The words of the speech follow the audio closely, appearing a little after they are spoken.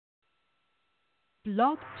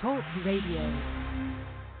Blog Talk Radio.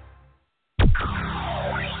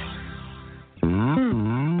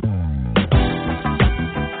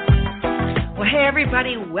 Well, hey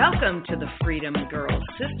everybody, welcome to the Freedom Girls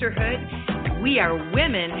Sisterhood. We are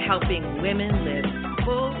women helping women live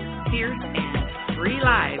full, fierce, and free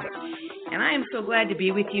lives. And I am so glad to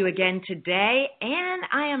be with you again today. And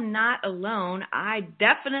I am not alone. I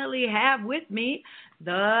definitely have with me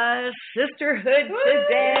the sisterhood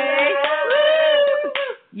today. Woo!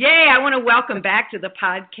 Yay, I want to welcome back to the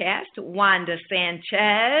podcast Wanda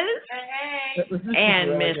Sanchez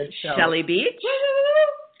and Miss Shelly Beach.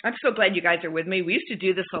 I'm so glad you guys are with me. We used to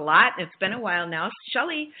do this a lot, and it's been a while now.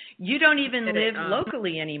 Shelly, you don't even live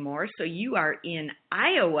locally anymore, so you are in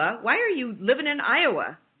Iowa. Why are you living in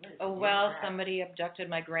Iowa? Oh, well, somebody abducted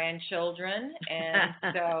my grandchildren, and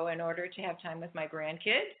so in order to have time with my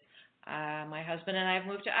grandkids, my husband and I have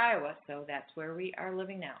moved to Iowa, so that's where we are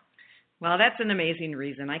living now. Well, that's an amazing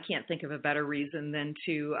reason. I can't think of a better reason than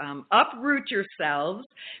to uproot yourselves.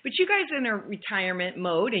 But you guys are in a retirement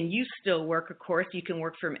mode, and you still work, of course. You can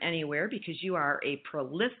work from anywhere because you are a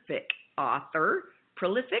prolific author.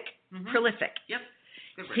 Prolific? Mm-hmm. Prolific. Yep.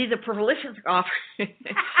 He's a prolific author.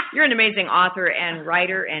 You're an amazing author and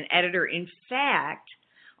writer and editor. In fact,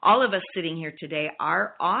 all of us sitting here today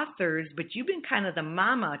are authors, but you've been kind of the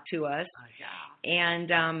mama to us. And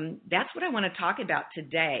that's what I want to talk about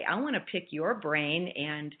today. I want to pick your brain,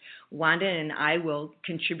 and Wanda and I will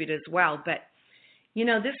contribute as well. But, you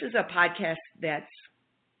know, this is a podcast that's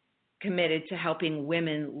committed to helping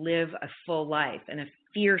women live a full life and a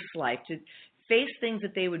fierce life, to face things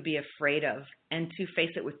that they would be afraid of and to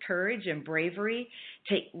face it with courage and bravery,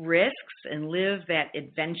 take risks and live that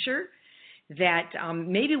adventure that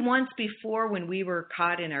maybe once before, when we were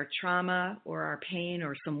caught in our trauma or our pain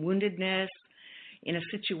or some woundedness in a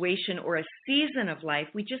situation or a season of life,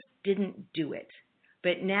 we just didn't do it.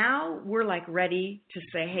 But now we're like ready to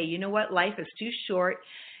say, hey, you know what? Life is too short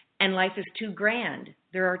and life is too grand.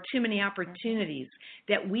 There are too many opportunities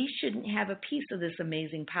that we shouldn't have a piece of this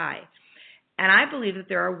amazing pie. And I believe that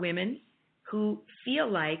there are women who feel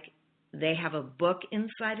like they have a book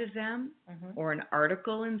inside of them, or an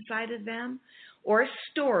article inside of them, or a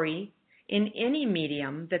story in any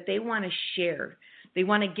medium that they want to share. They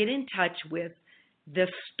want to get in touch with the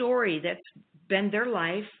story that's been their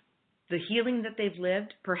life, the healing that they've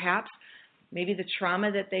lived, perhaps, maybe the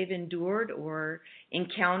trauma that they've endured or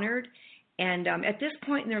encountered. And at this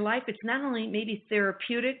point in their life, it's not only maybe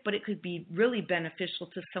therapeutic, but it could be really beneficial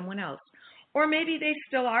to someone else. Or maybe they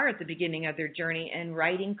still are at the beginning of their journey, and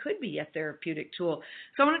writing could be a therapeutic tool.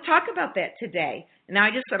 So I want to talk about that today. Now,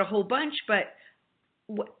 I just said a whole bunch, but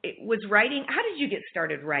was writing, how did you get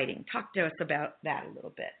started writing? Talk to us about that a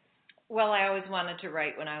little bit. Well, I always wanted to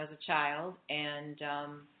write when I was a child, and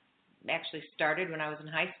actually started when I was in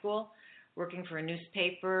high school, working for a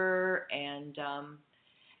newspaper. And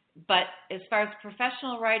but as far as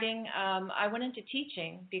professional writing, I went into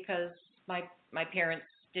teaching because my parents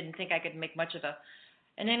didn't think I could make much of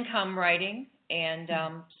an income writing, and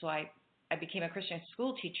so I became a Christian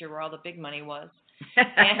school teacher where all the big money was. So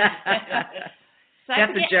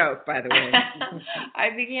that's a joke, by the way. I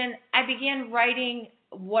began writing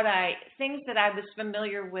things that I was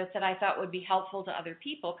familiar with that I thought would be helpful to other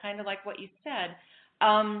people, kind of like what you said.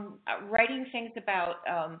 Writing things about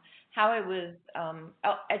how I was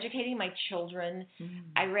educating my children.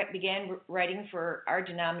 I began writing for our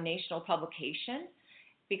denominational publication,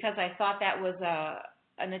 because I thought that was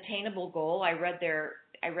an attainable goal. I read their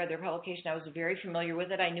publication. I was very familiar with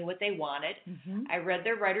it. I knew what they wanted. I read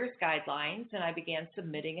their writer's guidelines, and I began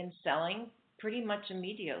submitting and selling pretty much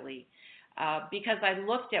immediately, because I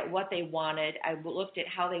looked at what they wanted. I looked at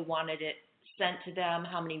how they wanted it sent to them,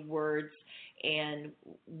 how many words, and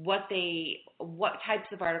what types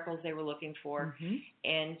of articles they were looking for,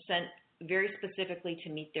 and sent very specifically to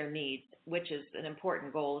meet their needs, which is an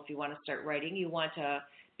important goal if you want to start writing. You want to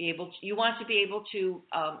be able to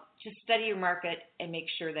study your market and make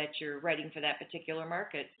sure that you're writing for that particular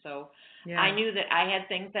market. So I knew that I had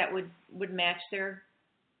things that would match their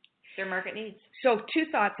market needs. So 2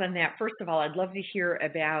 thoughts on that. First of all, I'd love to hear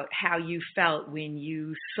about how you felt when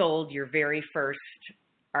you sold your very first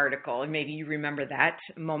article, and maybe you remember that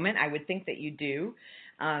moment. I would think that you do,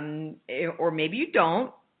 or maybe you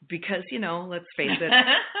don't, because, you know, let's face it,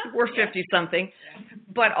 we're 50-something.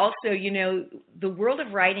 But also, you know, the world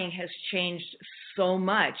of writing has changed so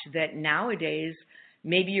much that nowadays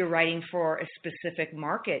maybe you're writing for a specific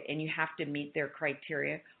market and you have to meet their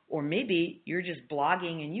criteria, or maybe you're just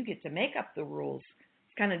blogging and you get to make up the rules.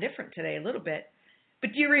 It's kind of different today a little bit.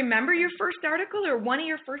 But do you remember your first article or one of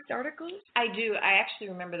your first articles? I do. I actually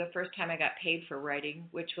remember the first time I got paid for writing,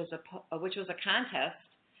 which was a contest,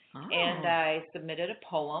 and I submitted a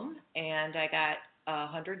poem, and I got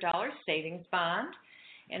 $100 savings bond,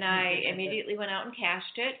 and I immediately went out and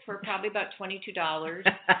cashed it for probably about $22.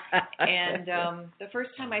 And the first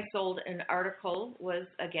time I sold an article was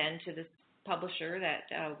again to this publisher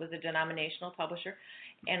that was a denominational publisher,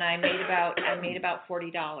 and I made about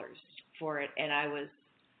 $40 for it, and I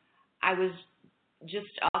was just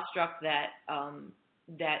awestruck that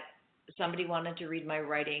that somebody wanted to read my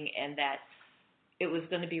writing and that it was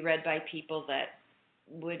going to be read by people that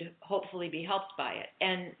would hopefully be helped by it.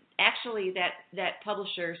 And actually, that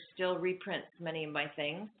publisher still reprints many of my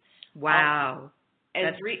things. Wow.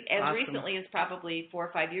 As awesome. recently as probably 4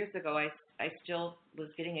 or 5 years ago, I still was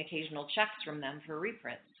getting occasional checks from them for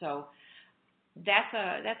reprints. So that's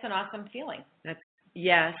an awesome feeling.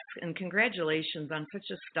 Yes, and congratulations on such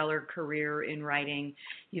a stellar career in writing.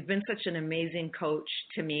 You've been such an amazing coach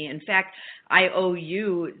to me. In fact, I owe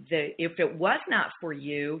you if it was not for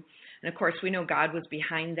you, and of course we know God was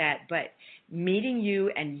behind that, but meeting you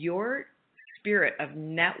and your spirit of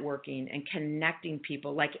networking and connecting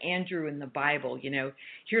people, like Andrew in the Bible,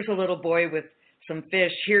 here's a little boy with some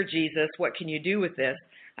fish. Here, Jesus, what can you do with this?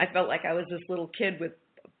 I felt like I was this little kid with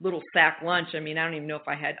little sack lunch. I mean, I don't even know if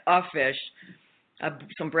I had a fish.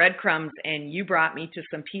 Some breadcrumbs, and you brought me to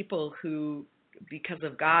some people who, because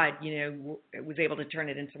of God, was able to turn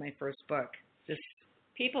it into my first book.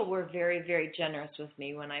 People were very, very generous with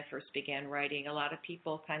me when I first began writing. A lot of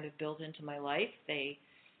people kind of built into my life. They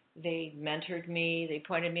mentored me. They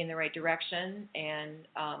pointed me in the right direction, and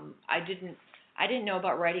I didn't know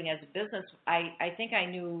about writing as a business. I think I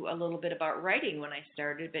knew a little bit about writing when I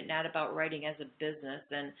started, but not about writing as a business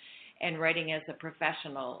and writing as a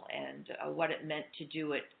professional and what it meant to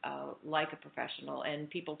do it like a professional. And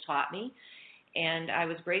people taught me, and I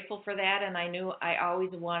was grateful for that. And I knew I always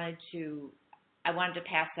wanted to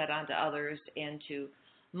pass that on to others and to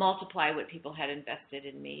multiply what people had invested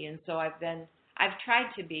in me. And so I've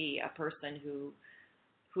tried to be a person who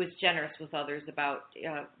is generous with others about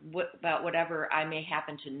whatever I may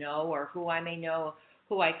happen to know or who I may know,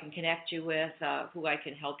 who I can connect you with, who I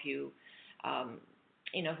can help you.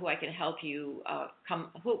 Who I can help you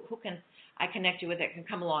who can I connect you with that can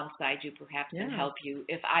come alongside you perhaps and help you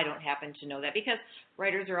if I don't happen to know that, because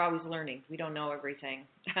writers are always learning. We don't know everything.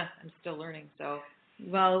 I'm still learning. So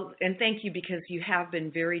well, and thank you, because you have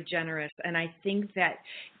been very generous, and I think that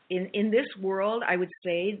in this world, I would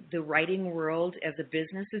say the writing world as a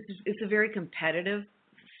business is a very competitive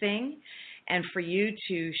thing, and for you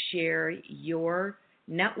to share your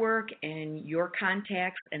network and your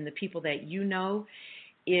contacts and the people that you know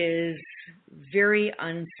is very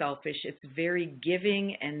unselfish. It's very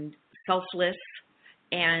giving and selfless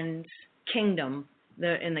and in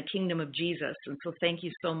the kingdom of Jesus. And so thank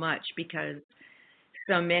you so much, because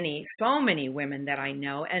so many women that I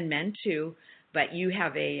know, and men too, but you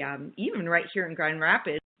have even right here in Grand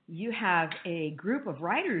Rapids, you have a group of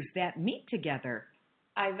writers that meet together.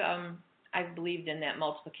 I've believed in that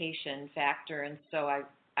multiplication factor, and so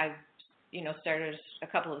I've started a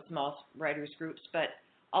couple of small writers groups, but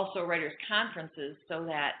also writers conferences, so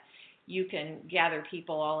that you can gather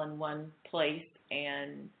people all in one place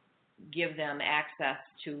and give them access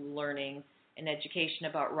to learning and education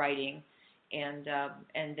about writing, and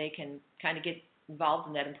they can kind of get involved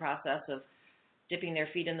in that process of dipping their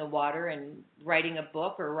feet in the water and writing a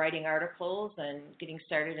book or writing articles and getting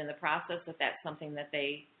started in the process if that's something that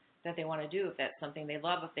they want to do, if that's something they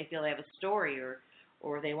love, if they feel they have a story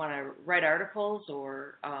or they want to write articles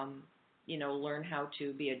or learn how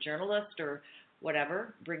to be a journalist or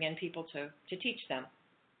whatever, bring in people to teach them.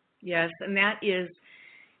 Yes, and that is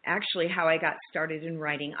actually how I got started in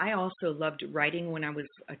writing. I also loved writing when I was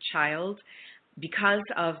a child. Because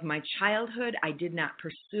of my childhood, I did not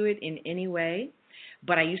pursue it in any way,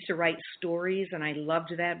 but I used to write stories, and I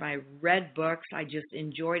loved that. I read books. I just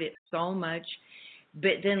enjoyed it so much.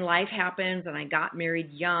 But then life happens, and I got married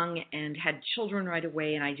young and had children right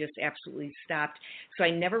away, and I just absolutely stopped. So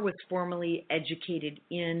I never was formally educated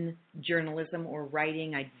in journalism or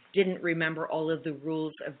writing. I didn't remember all of the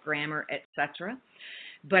rules of grammar, etc.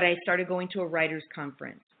 But I started going to a writer's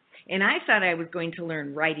conference, and I thought I was going to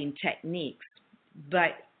learn writing techniques,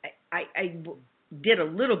 but I did a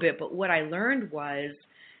little bit. But what I learned was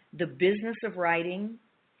the business of writing.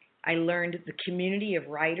 I learned the community of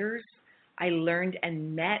writers. I learned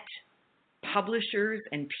and met publishers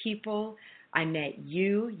and people. I met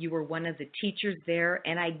you. You were one of the teachers there,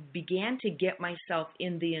 and I began to get myself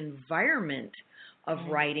in the environment of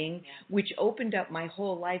Mm-hmm. writing, which opened up my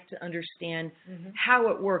whole life to understand Mm-hmm. how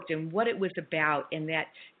it worked and what it was about, and that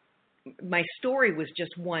my story was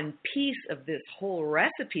just one piece of this whole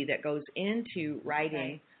recipe that goes into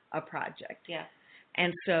writing a project. Yeah.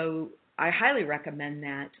 And so I highly recommend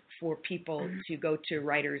that for people to go to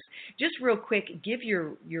writers. Just real quick, give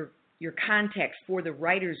your context for the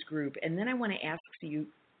writers group, and then I want to ask you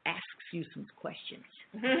some questions.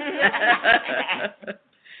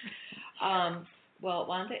 Well,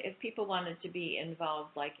 Wanda, if people wanted to be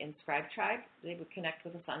involved, like in Scribe Tribe, they would connect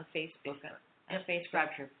with us on Facebook.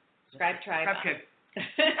 Scribe Tribe. Scribe Tribe. Scribe Tribe.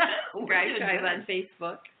 Scribe Tribe on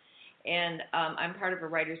Facebook. And I'm part of a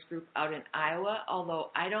writers group out in Iowa, although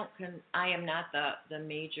I am not the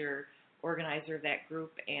major organizer of that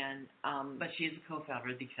group. And But she's a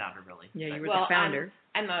co-founder, the founder, really. Yeah, you were the founder.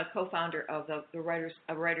 I'm a co-founder of the writers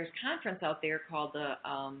conference out there called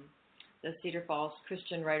the Cedar Falls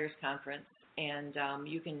Christian Writers Conference, and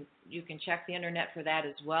you can check the internet for that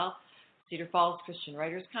as well. Cedar Falls Christian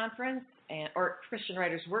Writers Conference or Christian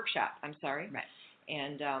Writers Workshop. I'm sorry. Right.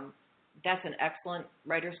 And that's an excellent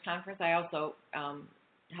writers conference. I also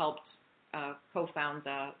helped co-found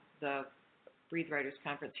the Breathe Writers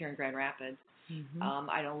Conference here in Grand Rapids. Mm-hmm.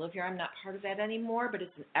 I don't live here. I'm not part of that anymore, but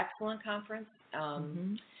it's an excellent conference.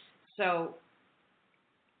 Mm-hmm. So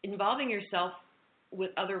involving yourself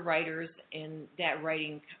with other writers in that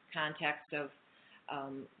writing context of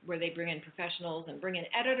where they bring in professionals and bring in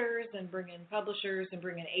editors and bring in publishers and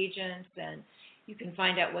bring in agents, and you can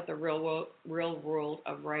find out what the real world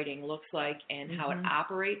of writing looks like and how it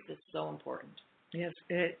operates is so important. Yes,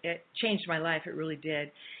 it changed my life. It really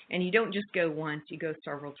did. And you don't just go once; you go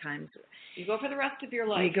several times. You go for the rest of your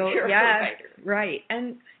life. You go, if you're a yeah, writer. right.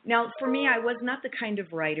 And now, for me, I was not the kind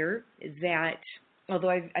of writer that, although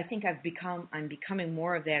I'm becoming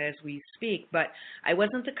more of that as we speak. But I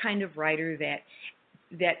wasn't the kind of writer that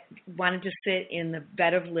wanted to sit in the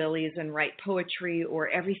bed of lilies and write poetry, or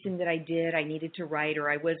everything that I did I needed to write, or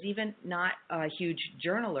I was even not a huge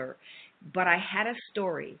journaler. But I had a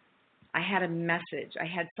story. I had a message. I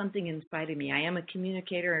had something inside of me. I am a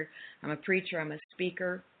communicator. I'm a preacher. I'm a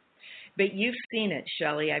speaker. But you've seen it,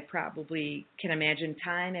 Shelly. I probably can imagine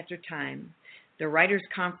time after time. The Writers'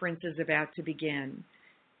 Conference is about to begin.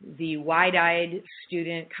 The wide-eyed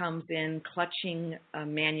student comes in clutching a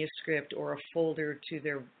manuscript or a folder to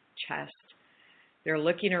their chest. They're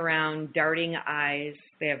looking around, darting eyes.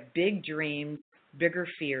 They have big dreams, bigger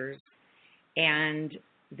fears, and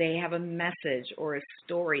they have a message or a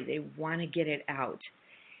story. They want to get it out.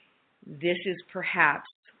 This is perhaps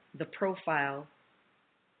the profile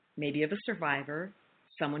maybe of a survivor,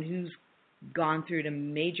 someone who's gone through a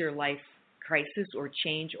major life crisis or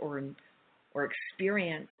change or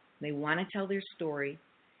experience. They want to tell their story.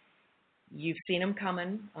 You've seen them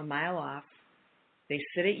coming a mile off. They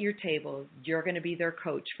sit at your table. You're going to be their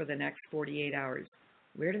coach for the next 48 hours.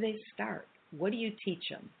 Where do they start? What do you teach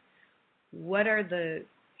them? What are the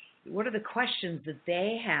questions that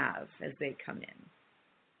they have as they come in?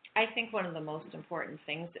 I think one of the most important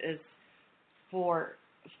things is for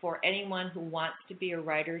anyone who wants to be a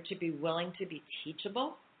writer to be willing to be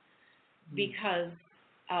teachable, because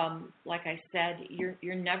like I said,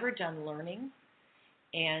 you're never done learning,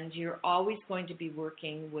 and you're always going to be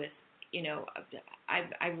working with,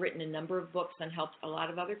 I've written a number of books and helped a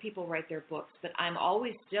lot of other people write their books, but I'm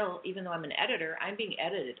always still, even though I'm an editor, I'm being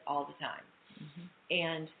edited all the time.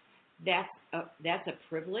 And that's a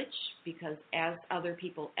privilege, because as other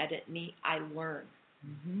people edit me, I learn.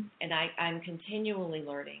 And I'm continually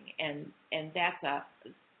learning, and that's a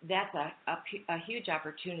huge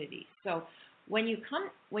opportunity. So when you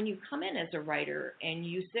come in as a writer and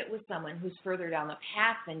you sit with someone who's further down the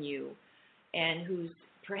path than you, and who's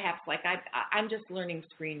perhaps like I'm just learning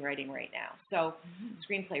screenwriting right now, so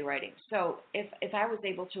screenplay writing. So if I was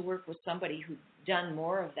able to work with somebody who'd done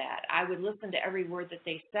more of that, I would listen to every word that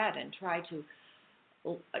they said and try to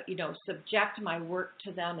subject my work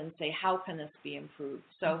to them and say, how can this be improved?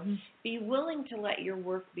 So be willing to let your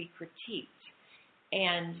work be critiqued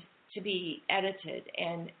and to be edited.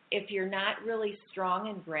 And if you're not really strong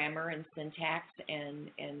in grammar and syntax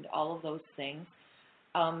and all of those things,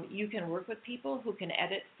 you can work with people who can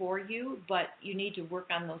edit for you, but you need to work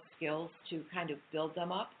on those skills to kind of build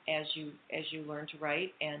them up as you learn to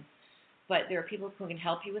write. But there are people who can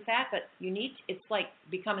help you with that. But it's like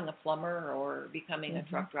becoming a plumber or becoming a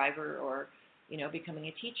truck driver or, becoming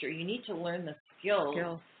a teacher. You need to learn the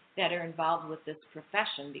skills that are involved with this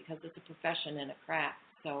profession, because it's a profession and a craft.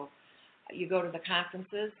 So you go to the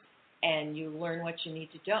conferences and you learn what you need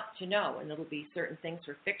to know. And it'll be certain things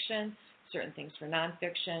for fiction, certain things for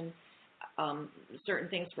nonfiction, certain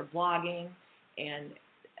things for blogging. and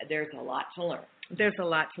there's a lot to learn. There's a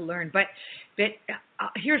lot to learn, but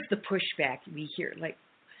here's the pushback we hear, like,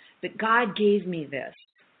 that God gave me this.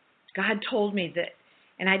 God told me that,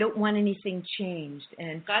 and I don't want anything changed.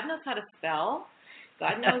 And God knows how to spell.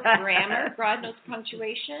 God knows grammar. God knows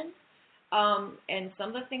punctuation. And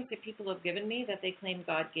some of the things that people have given me that they claim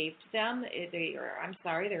God gave to them, I'm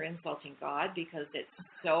sorry, they're insulting God because it's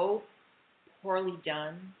so poorly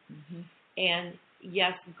done. Mm-hmm. And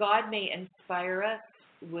yes, God may inspire us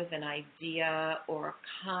with an idea or a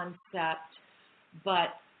concept, but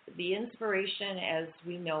the inspiration as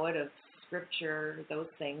we know it of Scripture, those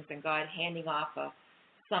things, and God handing off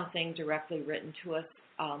something directly written to us,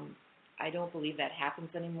 I don't believe that happens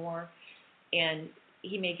anymore. And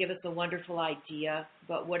He may give us a wonderful idea,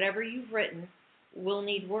 but whatever you've written will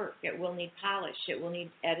need work. It will need polish. It will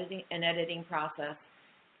need an editing process,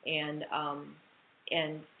 and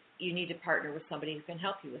you need to partner with somebody who can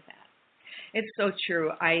help you with that. It's so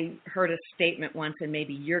true. I heard a statement once, and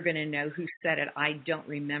maybe you're going to know who said it. I don't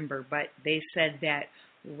remember, but they said that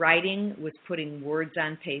writing was putting words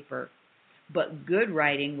on paper, but good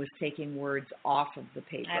writing was taking words off of the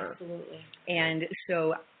paper. Absolutely. And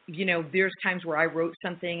so, you know, there's times where I wrote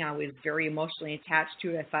something, I was very emotionally attached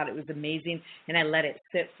to it, I thought it was amazing, and I let it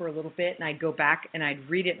sit for a little bit, and I'd go back and I'd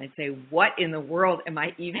read it, and I'd say, what in the world am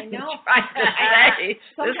I even trying to say?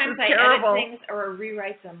 Sometimes I terrible. edit things or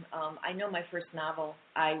rewrite them. I know my first novel,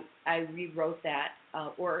 I rewrote that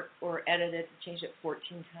or edited it, changed it 14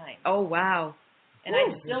 times. Oh, wow. And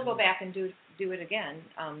I still go back and do it again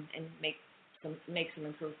and make some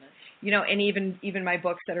improvements. You know, and even my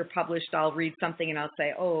books that are published, I'll read something and I'll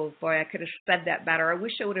say, oh boy, I could have said that better. I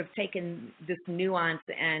wish I would have taken this nuance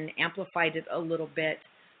and amplified it a little bit.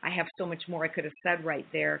 I have so much more I could have said right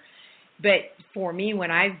there. But for me,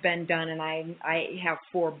 when I've been done, and I have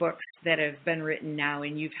 4 books that have been written now,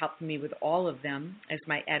 and you've helped me with all of them as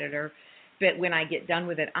my editor. But when I get done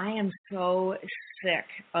with it, I am so sick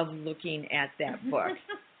of looking at that book.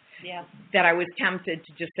 Yeah. That I was tempted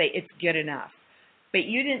to just say, it's good enough. But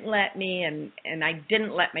you didn't let me, and I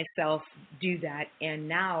didn't let myself do that. And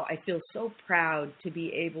now I feel so proud to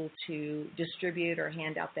be able to distribute or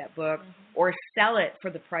hand out that book or sell it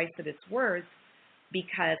for the price that it's worth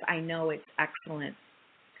because I know it's excellent.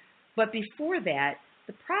 But before that,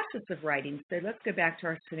 the process of writing, so let's go back to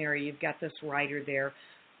our scenario. You've got this writer there.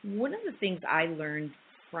 One of the things I learned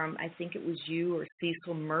from, I think it was you or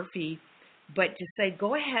Cecil Murphy, but to say,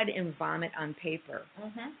 go ahead and vomit on paper.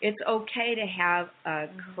 It's okay to have a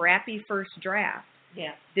crappy first draft.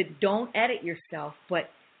 Yeah. That don't edit yourself. But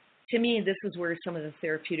to me, this is where some of the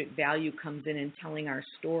therapeutic value comes in telling our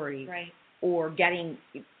story. Right. Or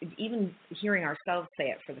even hearing ourselves say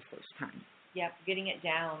it for the first time. Yep, getting it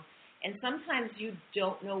down. And sometimes you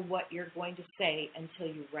don't know what you're going to say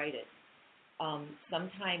until you write it.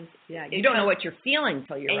 Sometimes you don't know what you're feeling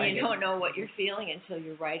until you write it. And you don't know what you're feeling until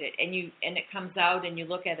you write it. And it comes out and you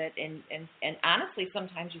look at it and honestly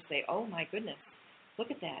sometimes you say, oh my goodness,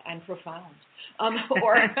 look at that, I'm profound.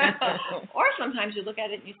 Or sometimes you look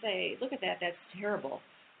at it and you say, look at that, that's terrible.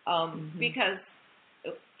 Because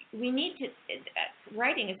we need to,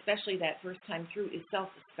 writing, especially that first time through, is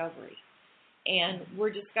self-discovery. And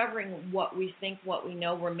we're discovering what we think, what we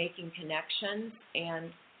know, we're making connections,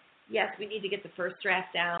 and yes, we need to get the first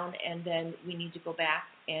draft down, and then we need to go back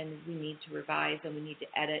and we need to revise and we need to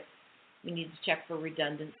edit. We need to check for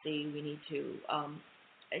redundancy. We need to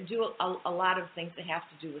do a lot of things that have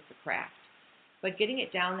to do with the craft. But getting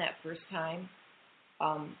it down that first time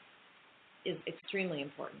is extremely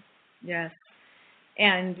important. Yes.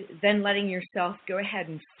 And then letting yourself go ahead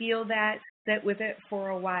and feel that, sit with it for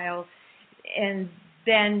a while, and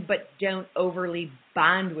then, but don't overly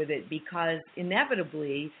bond with it because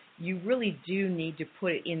inevitably you really do need to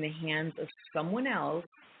put it in the hands of someone else.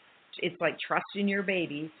 It's like trusting your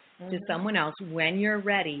baby to someone else when you're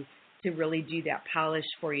ready to really do that polish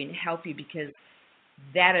for you and help you, because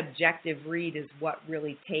that objective read is what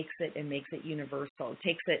really takes it and makes it universal. It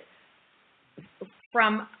takes it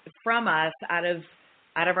from us out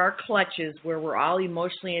of our clutches where we're all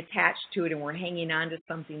emotionally attached to it and we're hanging on to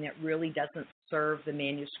something that really doesn't serve the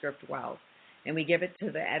manuscript well. And we give it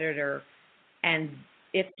to the editor, and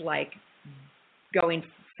it's like going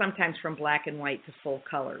sometimes from black and white to full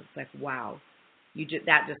color. It's like, wow,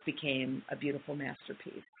 that just became a beautiful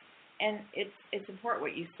masterpiece. And it's important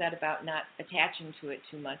what you said about not attaching to it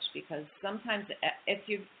too much, because sometimes if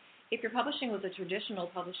you're publishing with a traditional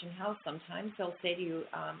publishing house, sometimes they'll say to you,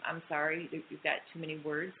 I'm sorry, you've got too many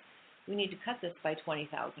words. We need to cut this by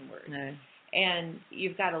 20,000 words. No. And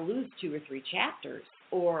you've got to lose 2 or 3 chapters,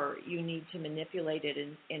 or you need to manipulate it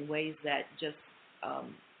in ways that just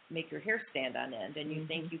make your hair stand on end, and you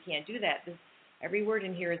think you can't do that. Every word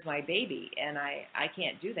in here is my baby, and I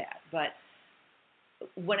can't do that. But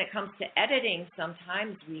when it comes to editing,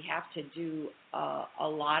 sometimes we have to do a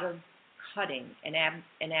lot of cutting, and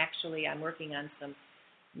actually I'm working on some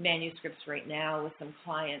manuscripts right now with some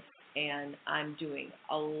clients, and I'm doing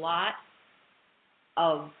a lot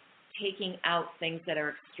of taking out things that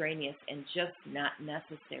are extraneous and just not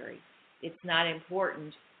necessary. It's not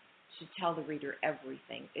important to tell the reader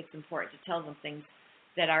everything. It's important to tell them things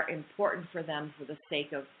that are important for them for the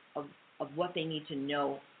sake of what they need to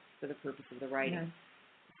know for the purpose of the writing. Yeah.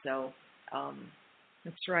 So,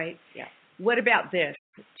 that's right. Yeah. What about this?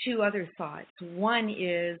 Two other thoughts. One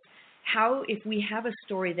is, how, if we have a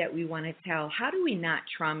story that we want to tell, how do we not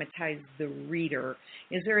traumatize the reader?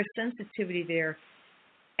 Is there a sensitivity there?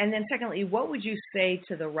 And then secondly, what would you say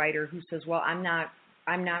to the writer who says, well, I'm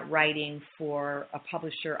not writing for a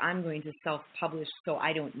publisher. I'm going to self-publish, so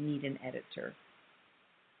I don't need an editor.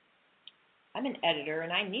 I'm an editor,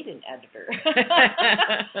 and I need an editor.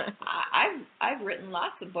 I've written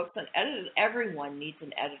lots of books on editing. Everyone needs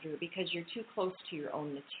an editor because you're too close to your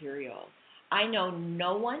own material. I know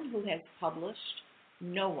no one who has published,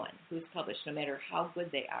 no matter how good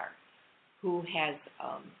they are, who has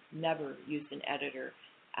never used an editor.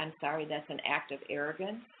 I'm sorry, that's an act of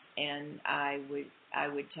arrogance, and I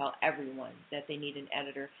would tell everyone that they need an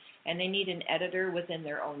editor, and they need an editor within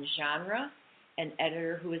their own genre, an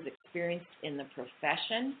editor who is experienced in the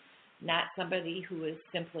profession, not somebody who is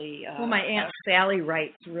simply... well, my Aunt Sally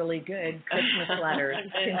writes really good Christmas letters.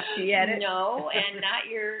 Can she edit? No, and not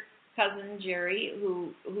your cousin Jerry,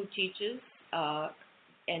 who teaches,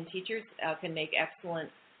 and teachers can make excellent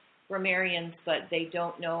grammarians, but they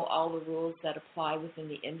don't know all the rules that apply within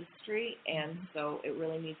the industry, and so it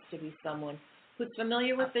really needs to be someone who's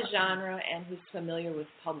familiar with the genre and who's familiar with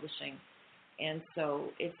publishing. And so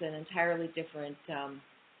it's an entirely different,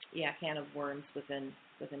 can of worms within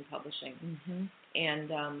publishing.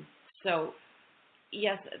 And so,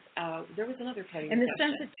 yes, there was another part of your question. And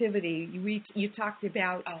the sensitivity, you talked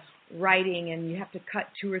about writing, and you have to cut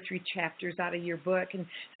 2 or 3 chapters out of your book. And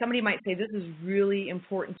somebody might say, this is really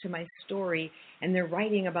important to my story, and they're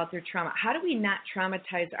writing about their trauma. How do we not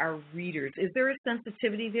traumatize our readers? Is there a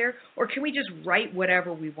sensitivity there, or can we just write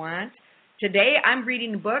whatever we want? Today, I'm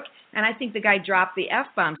reading a book, and I think the guy dropped the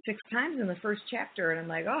F-bomb 6 times in the first chapter, and I'm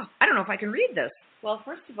like, oh, I don't know if I can read this. Well,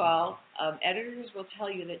 first of all, editors will tell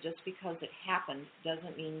you that just because it happened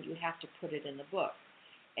doesn't mean you have to put it in the book.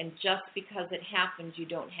 And just because it happened, you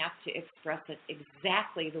don't have to express it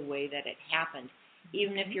exactly the way that it happened,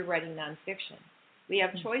 even if you're writing nonfiction. We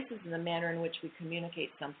have choices in the manner in which we communicate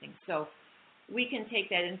something. So we can take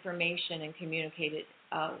that information and communicate it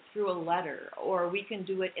through a letter, or we can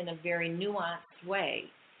do it in a very nuanced way.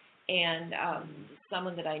 And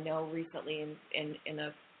someone that I know recently in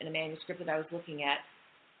a manuscript that I was looking at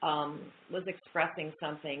was expressing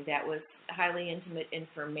something that was highly intimate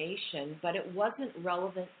information, but it wasn't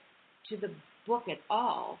relevant to the book at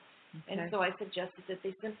all. Okay. And so I suggested that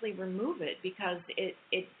they simply remove it because it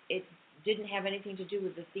didn't have anything to do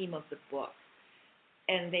with the theme of the book.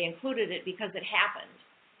 And they included it because it happened.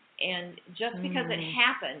 And just because it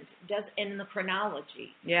happened in the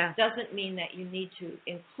chronology doesn't mean that you need to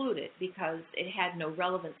include it because it had no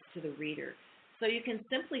relevance to the reader. So you can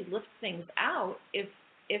simply lift things out if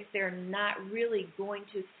they're not really going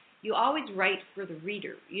to. You always write for the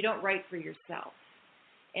reader. You don't write for yourself.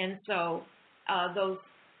 And so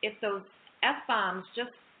if those F-bombs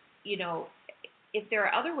just, if there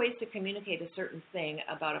are other ways to communicate a certain thing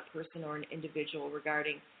about a person or an individual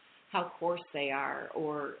regarding how coarse they are,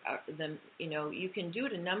 or them, you can do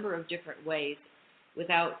it a number of different ways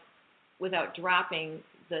without dropping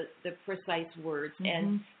the precise words.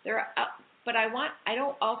 And there are, but I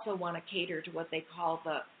don't also want to cater to what they call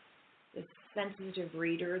the sensitive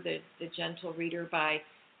reader, the gentle reader, by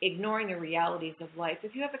ignoring the realities of life.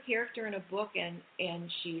 If you have a character in a book and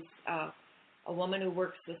she's a woman who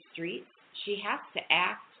works the streets, she has to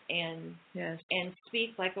act and speak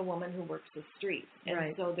like a woman who works the streets.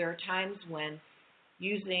 And so there are times when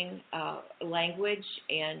using language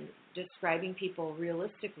and describing people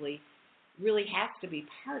realistically really has to be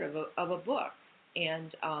part of a book.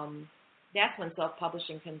 And that's when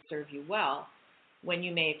self-publishing can serve you well, when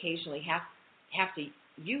you may occasionally have to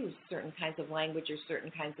use certain kinds of language or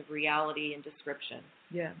certain kinds of reality and description.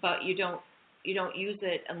 Yeah. But you don't use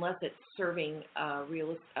it unless it's serving a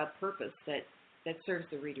purpose that serves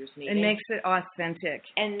the reader's need. And makes it authentic.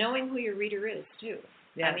 And knowing who your reader is too.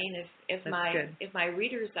 Yeah. I mean, if my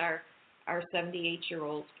readers are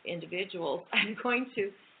 78-year-old individuals, I'm going to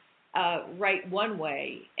write one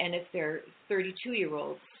way, and if they're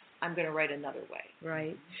 32-year-olds, I'm going to write another way.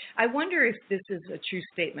 Right. I wonder if this is a true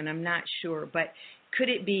statement. I'm not sure, but could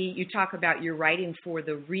it be, you talk about you're writing for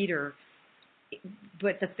the reader,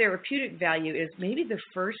 but the therapeutic value is maybe the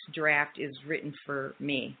first draft is written for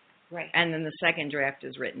me. Right. And then the second draft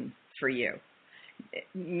is written for you.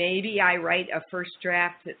 Maybe I write a first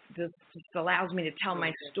draft that just allows me to tell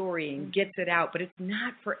my story and gets it out, but it's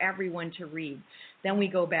not for everyone to read. Then we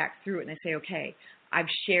go back through it and I say, okay, I've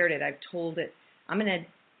shared it, I've told it. I'm going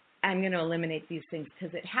to eliminate these things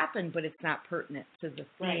because it happened, but it's not pertinent to the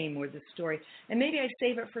theme or the story. And maybe I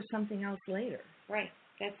save it for something else later. Right.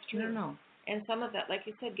 That's true. I don't know. And some of that, like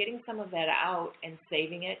you said, getting some of that out and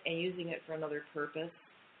saving it and using it for another purpose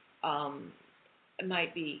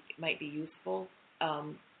might be useful,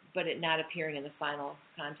 but it not appearing in the final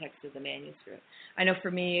context of the manuscript. I know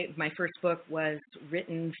for me, my first book was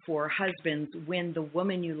written for husbands when the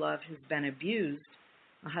woman you love has been abused,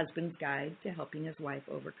 a husband's guide to helping his wife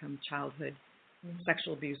overcome childhood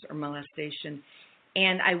sexual abuse or molestation.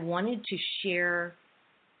 And I wanted to share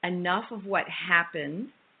enough of what happened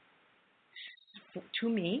to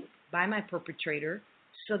me by my perpetrator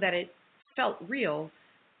so that it felt real,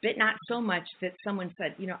 but not so much that someone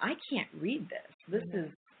said, I can't read this. This is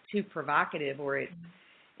too provocative, or it's.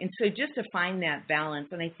 And so just to find that balance,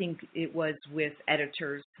 and I think it was with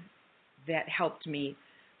editors that helped me.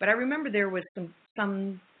 But I remember there was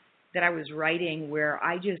some that I was writing where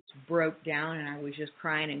I just broke down and I was just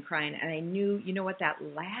crying and crying. And I knew, what, that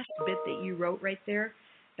last bit that you wrote right there,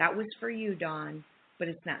 that was for you, Dawn, but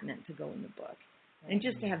it's not meant to go in the book. And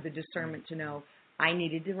just to have the discernment to know I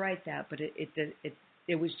needed to write that, but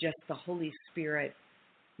it was just the Holy Spirit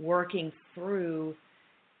working through.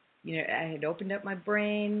 I had opened up my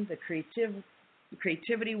brain, the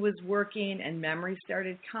creativity was working, and memory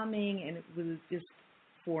started coming, and it was just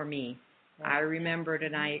for me. I remembered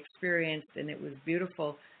and I experienced, and it was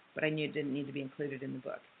beautiful, but I knew it didn't need to be included in the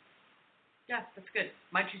book. Yeah, that's good.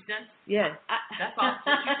 My 2 cents? Yeah. That's all.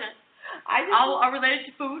 2 cents. I'll relate it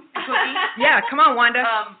to food and cooking. Yeah, come on, Wanda.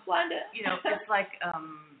 Wanda. It's like,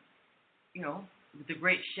 the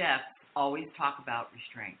great chefs always talk about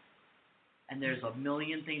restraint. And there's a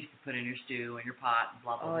million things you can put in your stew and your pot and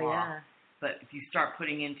blah, blah, blah. Yeah. But if you start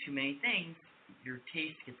putting in too many things, your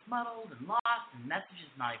taste gets muddled and lost, and the message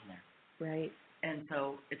is not even there. Right. And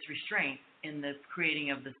so it's restraint in the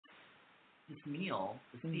creating of this meal,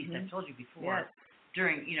 this feast. I've told you before. Yes.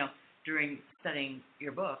 During studying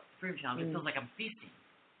your book, Freedom Challenge, it feels like I'm feasting.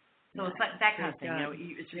 So it's like that kind of thing.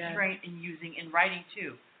 It's restraint in writing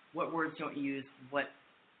too. What words don't you use? What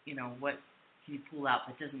can you pull out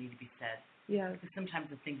that doesn't need to be said? Yeah. Because sometimes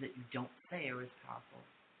the things that you don't say are as powerful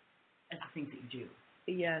as the things that you do.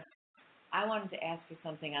 Yes. I wanted to ask you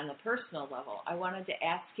something on the personal level. I wanted to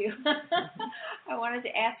ask you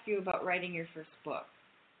about writing your first book.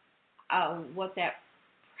 What the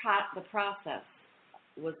process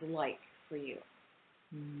was like for you.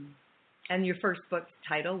 And your first book's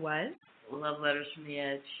title was? Love Letters from the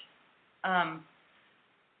Edge.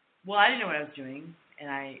 Well, I didn't know what I was doing, and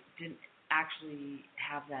I didn't actually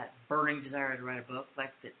have that burning desire to write a book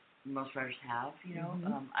like that most writers have,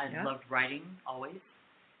 I loved writing always,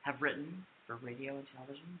 have written for radio and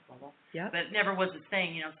television, blah, blah. Yep. But it never was a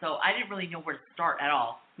thing, so I didn't really know where to start at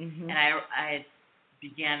all. And I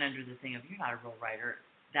began under the thing of, you're not a real writer,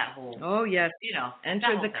 that whole, oh, yes,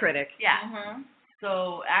 enter the critic. Yeah.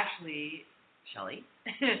 So actually, Shelly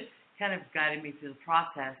kind of guided me through the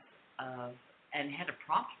process of, and had to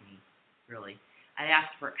prompt me, really. I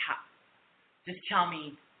asked for, just tell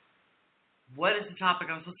me, what is the topic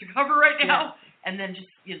I'm supposed to cover right now? Yeah. And then just,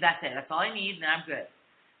 that's it. That's all I need, and then I'm good.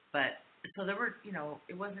 But, so there were,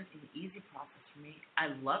 it wasn't an easy process for me.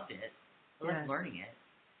 I loved it. I loved learning it.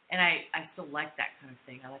 And I still like that kind of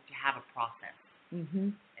thing. I like to have a process.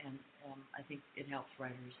 And I think it helps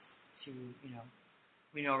writers to,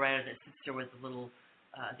 we know a writer that sits there with a little,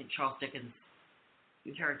 I think Charles Dickens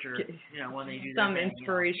character, when they do some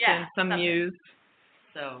inspiration, some muse.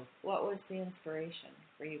 So, what was the inspiration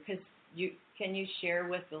for you? Because can you share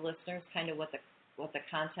with the listeners kind of what the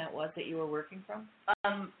content was that you were working from?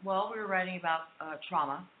 Well, we were writing about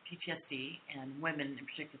trauma, PTSD, and women in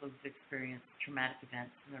particular who've experienced traumatic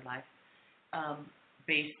events in their life,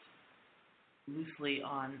 based loosely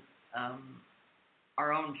on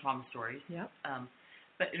our own trauma stories. Yep.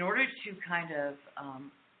 But in order to kind of,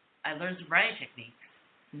 I learned some writing techniques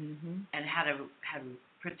and how to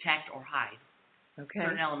protect or hide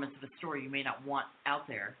certain elements of a story you may not want out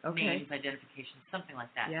there, names, identifications, something like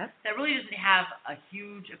that. Yep. That really doesn't have a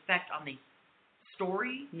huge effect on the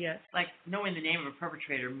story. Yes. Like knowing the name of a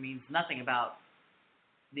perpetrator means nothing about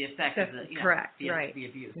the effect of the, correct, right. the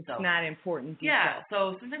abuse. It's So not important detail. yeah,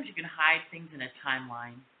 so sometimes you can hide things in a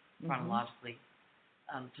timeline chronologically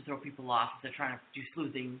to throw people off if they're trying to do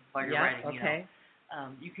sleuthing while you're writing. Okay.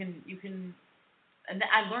 You can, and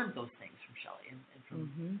I learned those things from Shelly and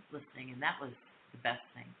from listening, and that was the best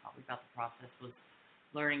thing probably about the process, was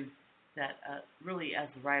learning that really as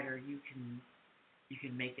a writer you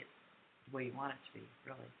can make it the way you want it to be,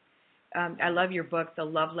 really. I love your book, The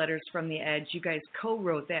Love Letters from the Edge. You guys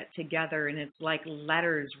co-wrote that together, and it's like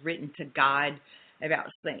letters written to God about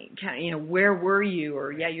saying, where were you?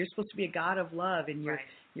 Or, you're supposed to be a God of love, and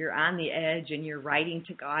you're on the edge, and you're writing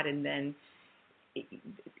to God, and then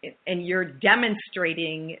you're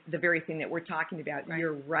demonstrating the very thing that we're talking about. Right.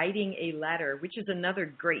 You're writing a letter, which is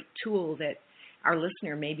another great tool that our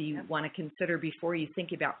listener maybe want to consider before you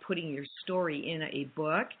think about putting your story in a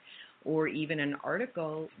book or even an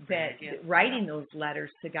article, that writing those letters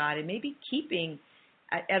to God and maybe keeping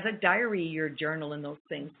as a diary your journal and those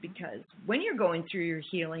things, because when you're going through your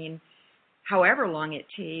healing, however long it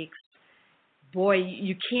takes, boy,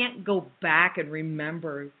 you can't go back and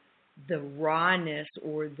remember the rawness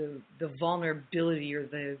or the vulnerability or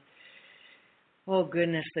the, oh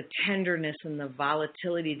goodness, the tenderness and the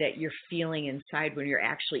volatility that you're feeling inside when you're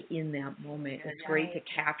actually in that moment. It's great to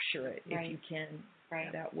capture it if you can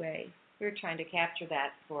that way. We're trying to capture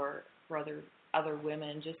that for other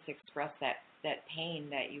women, just to express that pain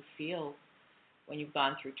that you feel when you've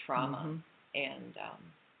gone through trauma. And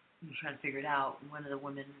we're trying to figure it out. One of the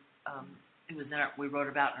women we wrote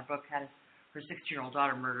about in our book had her 16-year-old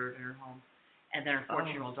daughter murdered in her home, and then her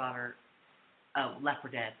 14-year-old daughter left for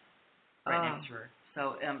dead next to her.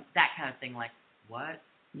 So that kind of thing, like, what?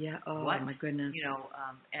 Yeah. Oh, what? My goodness.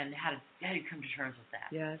 And how do you come to terms with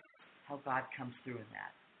that? Yes. How God comes through in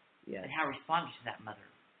that. Yes. And how respond to that mother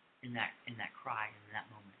in that cry and in that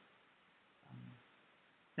moment.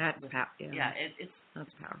 That's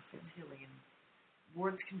that's powerful. It's healing, and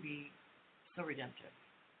words can be so redemptive.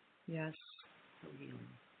 Yes. So healing.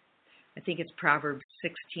 I think it's Proverbs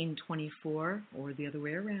 16:24, or the other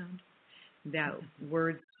way around, that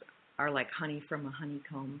words are like honey from a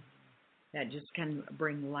honeycomb that just can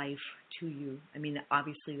bring life to you. I mean,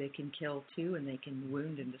 obviously they can kill too, and they can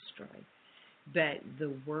wound and destroy. But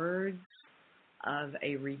the words of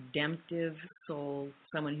a redemptive soul,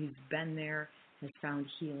 someone who's been there, has found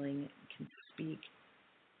healing, can speak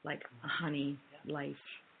like a honey life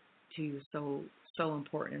to you. So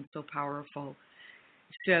important and so powerful.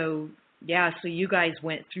 So you guys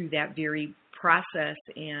went through that very process,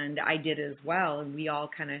 and I did as well, and we all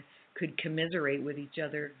kind of could commiserate with each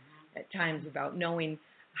other at times about knowing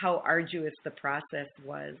how arduous the process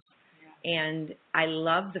was. And I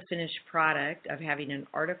love the finished product of having an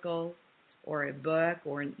article or a book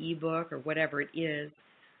or an ebook or whatever it is.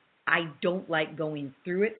 I don't like going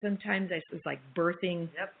through it sometimes. It's like birthing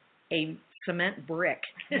a cement brick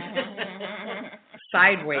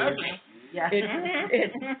sideways.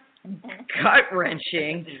 It's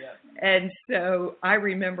gut-wrenching. And so I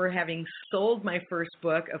remember having sold my first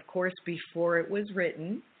book, of course, before it was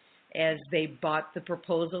written, as they bought the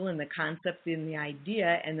proposal and the concept and the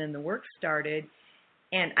idea, and then the work started.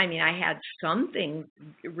 And I mean, I had some things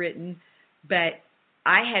written, but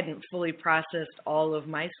I hadn't fully processed all of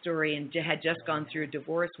my story and had just gone through a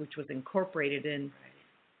divorce, which was incorporated in.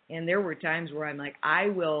 And there were times where I'm like, I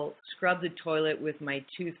will scrub the toilet with my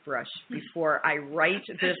toothbrush before I write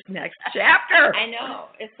this next chapter. I know.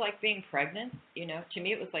 It's like being pregnant, To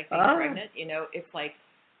me, it was like being pregnant. It's like,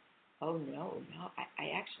 oh, no, I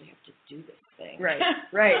actually have to do this thing.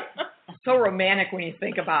 Right. So romantic when you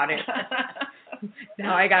think about it.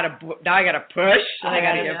 Now I gotta push, and I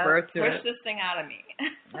gotta give birth to it. Push this thing out of me.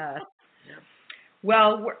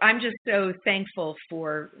 Well, I'm just so thankful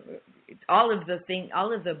for all of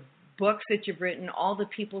the books that you've written, all the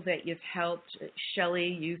people that you've helped. Shelly,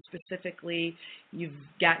 you specifically, you've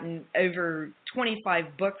gotten over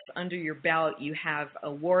 25 books under your belt. You have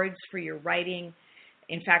awards for your writing.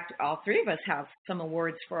 In fact, all three of us have some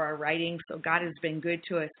awards for our writing, so God has been good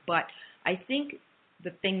to us. But I think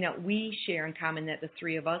the thing that we share in common that the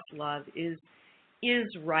three of us love is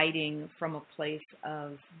writing from a place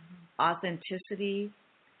of authenticity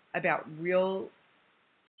about real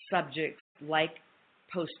subjects like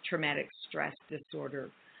post-traumatic stress disorder,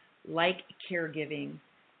 like caregiving,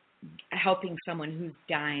 helping someone who's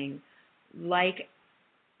dying, like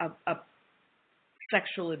a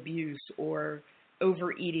sexual abuse or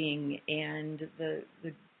overeating and the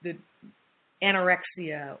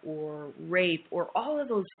anorexia or rape or all of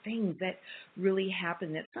those things that really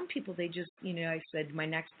happen that some people, they just, I said my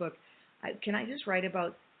next book, can I just write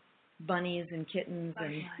about bunnies and kittens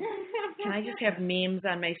and Can I just have memes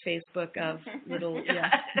on my Facebook of little,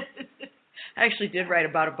 I actually did write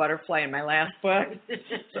about a butterfly in my last book.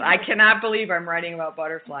 So I cannot believe I'm writing about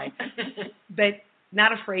butterfly. But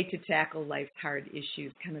not afraid to tackle life's hard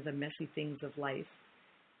issues, kind of the messy things of life.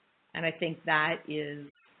 And I think that is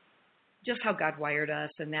just how God wired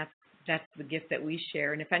us, and that's the gift that we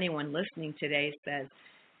share. And if anyone listening today says,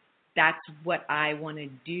 that's what I want to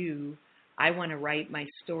do, I want to write my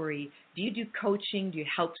story. Do you do coaching? Do you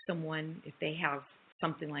help someone if they have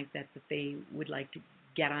something like that they would like to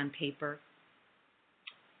get on paper?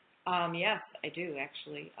 Yes, I do,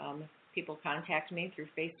 actually. People contact me through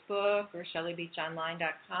Facebook or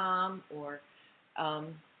ShellyBeachOnline.com, or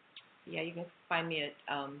you can find me at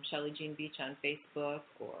Shelly Jean Beach on Facebook,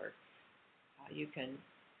 or you can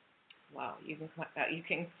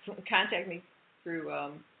contact me through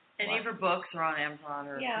any of her books are on Amazon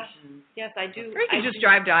or Christian. Yes, I do. Or you can just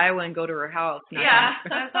drive to Iowa and go to her house.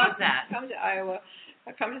 That's that. Come to Iowa.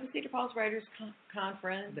 Come to the Cedar Falls Writers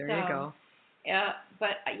Conference. There you go.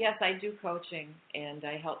 But yes, I do coaching, and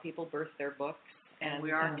I help people birth their books. And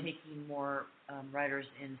we are taking more writers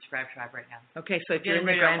in Scribe Tribe right now. Okay, so if you're in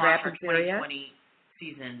the Grand Rapids area, 2020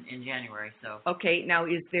 season in January. So. Okay, now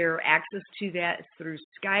is there access to that through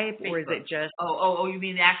Skype, Facebook. Or is it just? Oh, you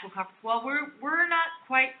mean the actual conference? Well, we're not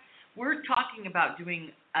quite. We're talking about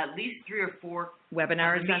doing at least 3 or 4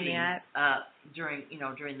 webinars on that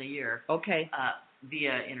during the year. Okay.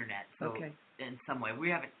 Via internet. So okay. In some way, we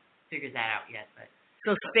haven't figured that out yet, but.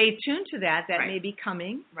 So stay tuned to that. That right. may be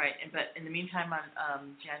coming. Right, but in the meantime,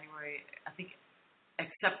 on January, I think,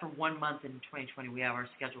 except for 1 month in 2020, we have our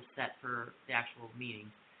schedule set for the actual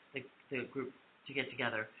meetings, the group to get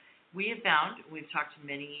together. We've talked to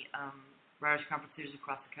many writers' conferences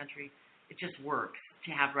across the country. It just works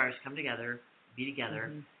to have writers come together, be together,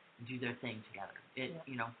 and do their thing together. It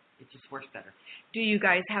just works better. Do you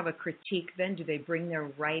guys have a critique then? Do they bring their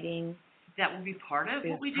writing? That will be part of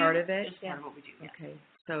what we do. Part of it? Just part of what we do, yes. Okay.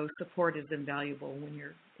 So support is invaluable when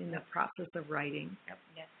you're in the process of writing. Yep.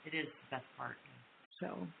 Yes. It is the best part.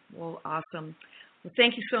 So, well, awesome. Well,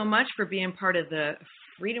 thank you so much for being part of the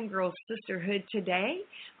Freedom Girls Sisterhood today.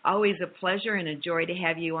 Always a pleasure and a joy to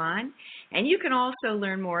have you on. And you can also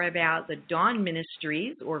learn more about the Dawn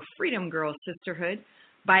Ministries or Freedom Girls Sisterhood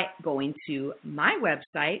by going to my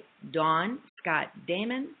website,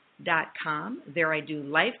 DawnScottDamon.com. There I do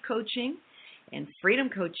life coaching and freedom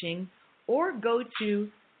coaching, or go to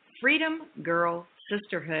Freedom Girl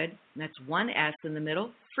Sisterhood, that's one S in the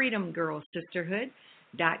middle,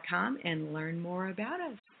 freedomgirlsisterhood.com, and learn more about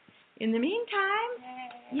us. In the meantime,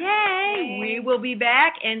 yay, we will be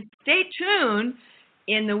back, and stay tuned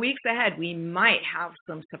in the weeks ahead. We might have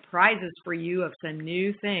some surprises for you of some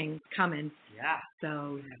new things coming. Yeah.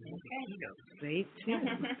 So stay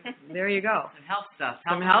tuned. There you go. Some health stuff.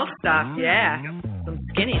 Some health stuff, yeah. Some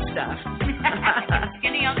skinny stuff.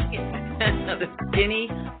 Skinny on the skinny. The skinny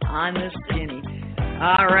on the skinny.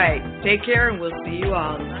 All right. Take care, and we'll see you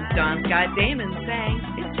all. This is Dawn Scott Damon saying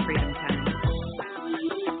it's freedom.